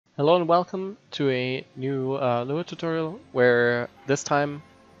Hello and welcome to a new Lua tutorial where this time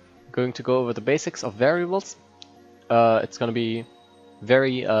I'm going to go over the basics of variables. It's going to be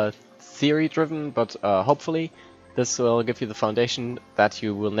very theory driven, but hopefully this will give you the foundation that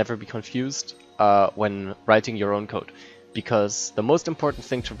you will never be confused when writing your own code. Because the most important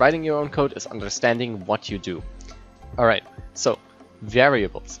thing to writing your own code is understanding what you do. Alright, so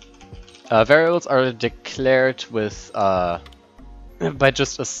variables. Variables are declared with by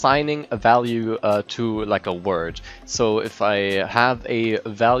just assigning a value to like a word. So if I have a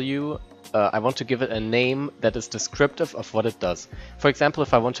value, I want to give it a name that is descriptive of what it does. For example,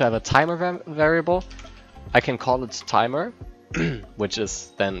 if I want to have a timer variable, I can call it timer, which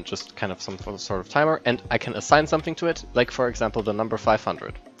is then just kind of some sort of timer, and I can assign something to it, like for example the number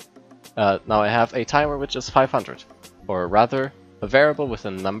 500. Now I have a timer which is 500, or rather a variable with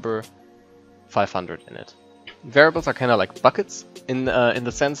a number 500 in it. Variables are kind of like buckets in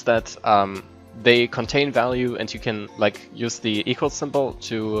the sense that they contain value, and you can like use the equal symbol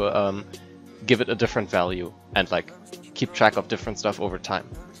to give it a different value and like keep track of different stuff over time.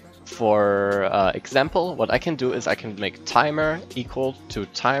 For example, what I can do is I can make timer equal to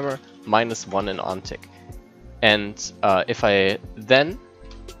timer minus 1 in onTick, and if I then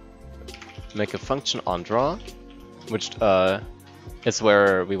make a function on draw, which is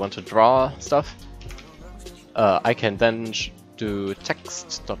where we want to draw stuff. I can then do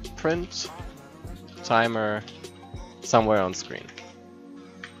text.print timer somewhere on screen.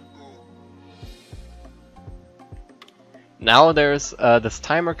 Now there's this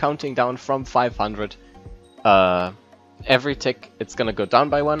timer counting down from 500. Every tick it's gonna go down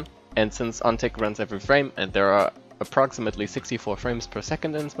by 1, and since onTick runs every frame and there are approximately 64 frames per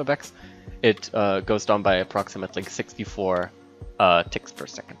second in SMBX, it goes down by approximately 64 ticks per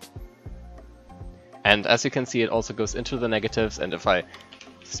second. And as you can see, it also goes into the negatives, and if I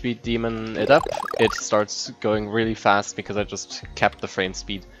speed demon it up, it starts going really fast because I just capped the frame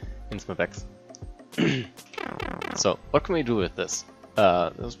speed in SMBX. So, what can we do with this?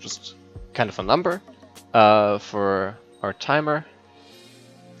 This is just kind of a number for our timer,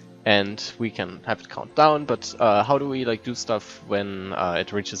 and we can have it count down, but how do we like do stuff when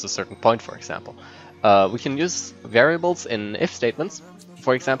it reaches a certain point, for example? We can use variables in if statements.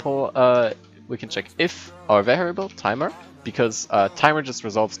 For example, we can check if our variable, timer, because timer just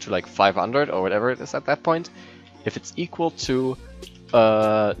resolves to like 500 or whatever it is at that point. If it's equal to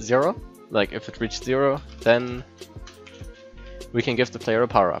 0, like if it reached 0, then we can give the player a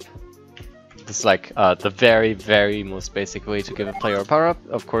power-up. This is like the very most basic way to give a player a power-up.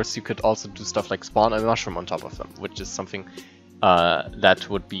 Of course, you could also do stuff like spawn a mushroom on top of them, which is something that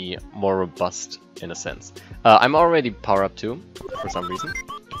would be more robust in a sense. I'm already power-up 2 for some reason.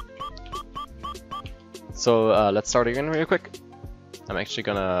 So let's start again real quick. I'm actually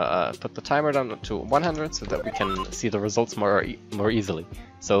gonna put the timer down to 100 so that we can see the results more easily.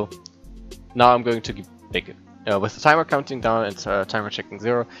 So now I'm going to be big. With the timer counting down and timer checking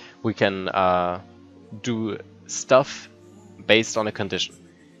 0, we can do stuff based on a condition,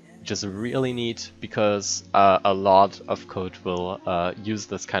 which is really neat because a lot of code will use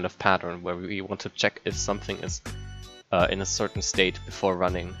this kind of pattern where we want to check if something is in a certain state before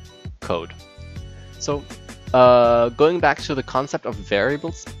running code. So, going back to the concept of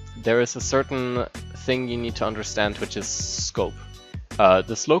variables, there is a certain thing you need to understand, which is scope.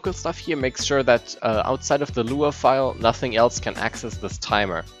 This local stuff here makes sure that outside of the Lua file, nothing else can access this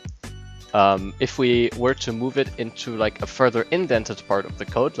timer. If we were to move it into like a further indented part of the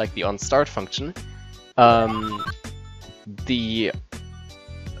code, like the onStart function,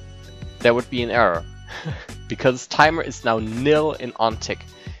 there would be an error because timer is now nil in onTick.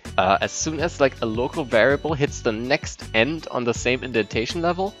 As soon as like a local variable hits the next end on the same indentation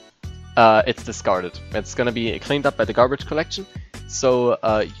level, it's discarded. It's gonna be cleaned up by the garbage collection. So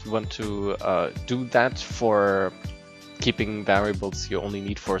you want to do that for keeping variables you only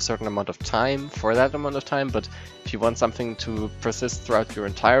need for a certain amount of time for that amount of time, but if you want something to persist throughout your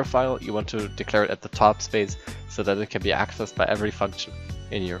entire file, you want to declare it at the top space so that it can be accessed by every function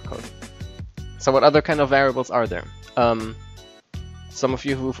in your code. So what other kind of variables are there? Some of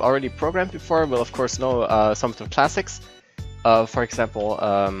you who've already programmed before will of course know some of the classics. For example,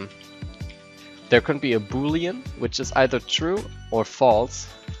 there could be a boolean, which is either true or false.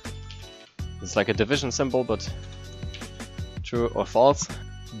 It's like a division symbol, but true or false.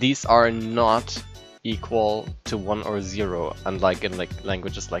 These are not equal to 1 or 0, unlike in like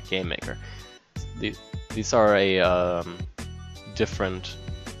languages like GameMaker. These are a different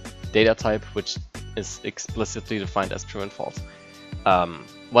data type, which is explicitly defined as true and false.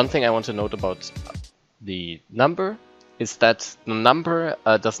 One thing I want to note about the number is that the number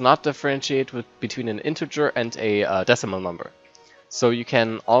does not differentiate between an integer and a decimal number. So you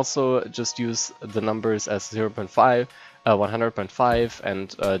can also just use the numbers as 0.5, 100.5,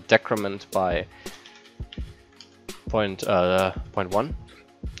 and decrement by 0.1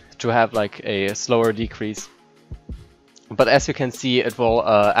 to have like a slower decrease. But as you can see, it will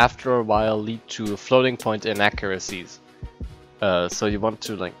after a while lead to floating point inaccuracies. So you want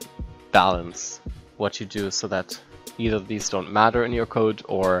to like balance what you do so that either of these don't matter in your code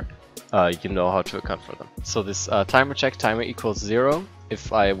or you know how to account for them. So this timer check, timer equals 0.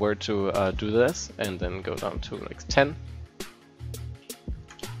 If I were to do this and then go down to like 10,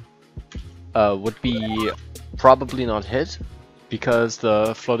 would be probably not hit because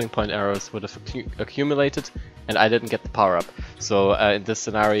the floating point errors would have accumulated and I didn't get the power up. So in this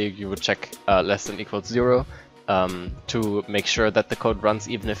scenario you would check less than equals 0 to make sure that the code runs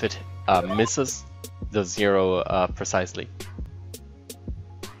even if it misses the 0 precisely.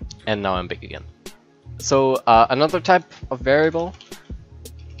 And now I'm big again. So another type of variable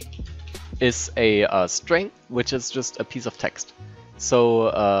is a string, which is just a piece of text.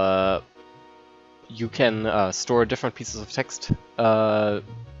 So you can store different pieces of text,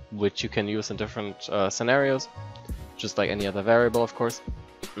 which you can use in different scenarios, just like any other variable, of course.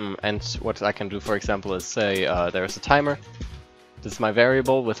 And what I can do, for example, is say there's a timer. This is my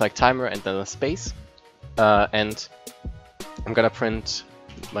variable with like timer and then a space. And I'm gonna print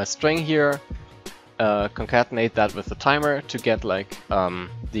my string here, concatenate that with the timer to get like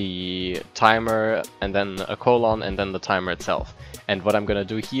the timer and then a colon and then the timer itself. And what I'm gonna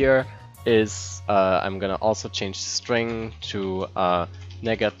do here is I'm gonna also change string to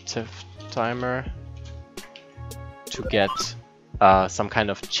negative timer to get some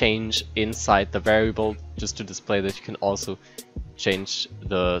kind of change inside the variable, just to display that you can also change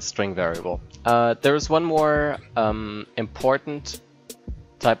the string variable. There is one more important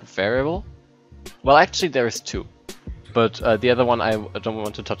type of variable. Well, actually there is two, but the other one I don't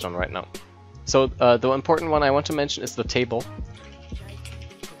want to touch on right now. So the important one I want to mention is the table,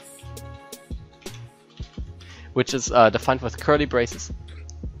 which is defined with curly braces.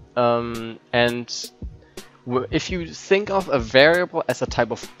 And if you think of a variable as a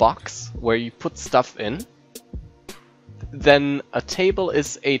type of box where you put stuff in, then a table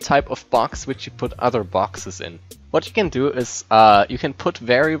is a type of box which you put other boxes in. What you can do is you can put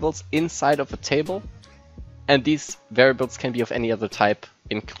variables inside of a table, and these variables can be of any other type,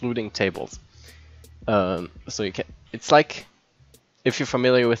 including tables. So you can, it's like, if you're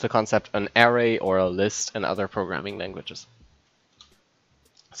familiar with the concept, an array or a list in other programming languages.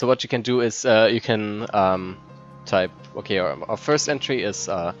 So what you can do is you can type, okay, our first entry is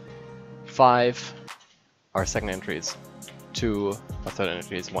 5, our second entry is 2, our third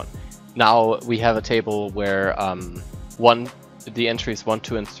entry is 1. Now we have a table where the entries 1,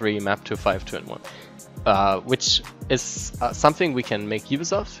 2, and 3 map to 5, 2, and 1, which is something we can make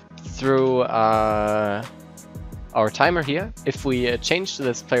use of through our timer here. If we change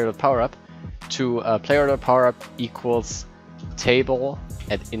this player.powerup to player.powerup equals table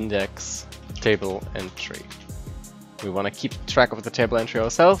at index table entry. We want to keep track of the table entry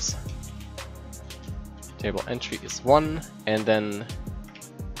ourselves. Table entry is 1, and then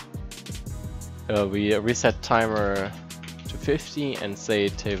we reset timer to 50 and say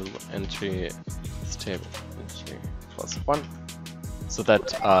table entry is table entry plus 1, so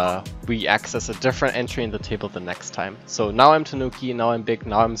that we access a different entry in the table the next time. So now I'm Tanuki, now I'm big,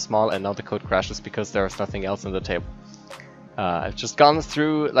 now I'm small, and now the code crashes because there is nothing else in the table. I've just gone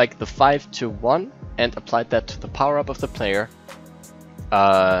through like the 5 to 1 and applied that to the power up of the player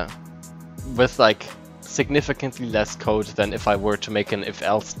with like significantly less code than if I were to make an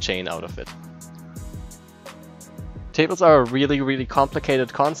if-else chain out of it. Tables are a really, really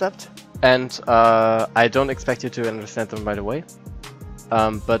complicated concept, and I don't expect you to understand them right away.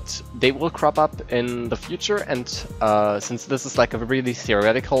 But they will crop up in the future, and since this is like a really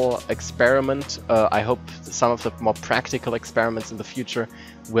theoretical experiment, I hope some of the more practical experiments in the future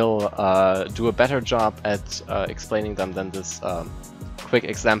will do a better job at explaining them than this quick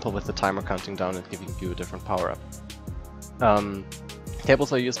example with the timer counting down and giving you a different power-up.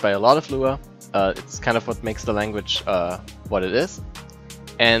 Tables are used by a lot of Lua. It's kind of what makes the language what it is,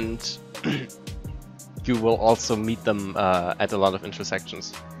 and you will also meet them at a lot of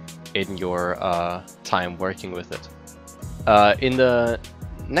intersections in your time working with it. In the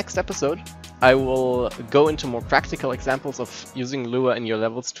next episode, I will go into more practical examples of using Lua in your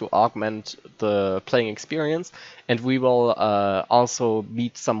levels to augment the playing experience, and we will also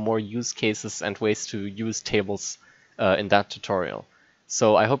meet some more use cases and ways to use tables in that tutorial.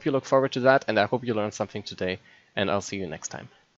 So I hope you look forward to that, and I hope you learned something today. and I'll see you next time.